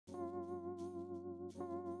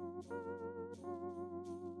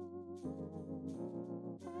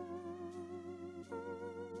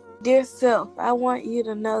Dear self, I want you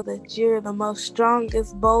to know that you're the most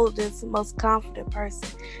strongest, boldest, most confident person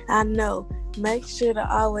I know. Make sure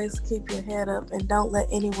to always keep your head up and don't let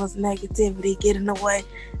anyone's negativity get in the way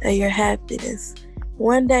of your happiness.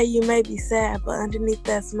 One day you may be sad, but underneath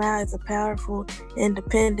that smile is a powerful,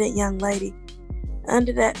 independent young lady.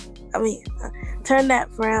 Under that, turn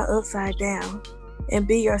that frown upside down and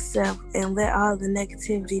be yourself and let all the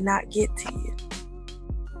negativity not get to you.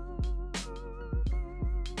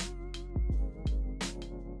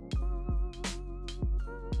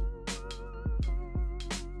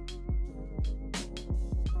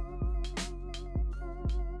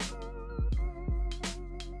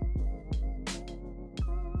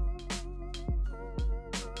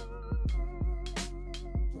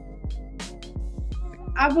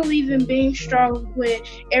 I believe in being strong when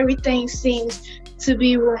everything seems to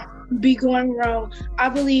be going wrong. I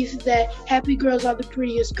believe that happy girls are the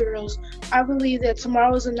prettiest girls. I believe that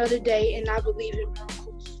tomorrow is another day, and I believe in miracles.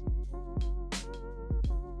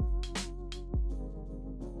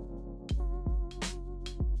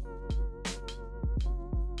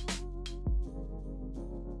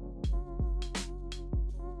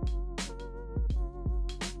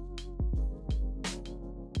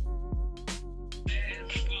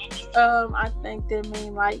 I think that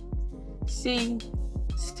mean like see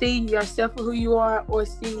yourself for who you are, or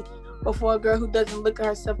for a girl who doesn't look at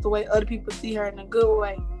herself the way other people see her in a good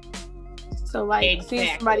way. So like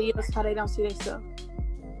seeing somebody else how they don't see themselves.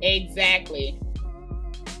 Exactly.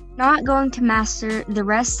 Not going to master the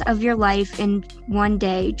rest of your life in one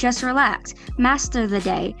day. Just relax. Master the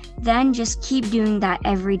day. Then just keep doing that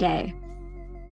every day.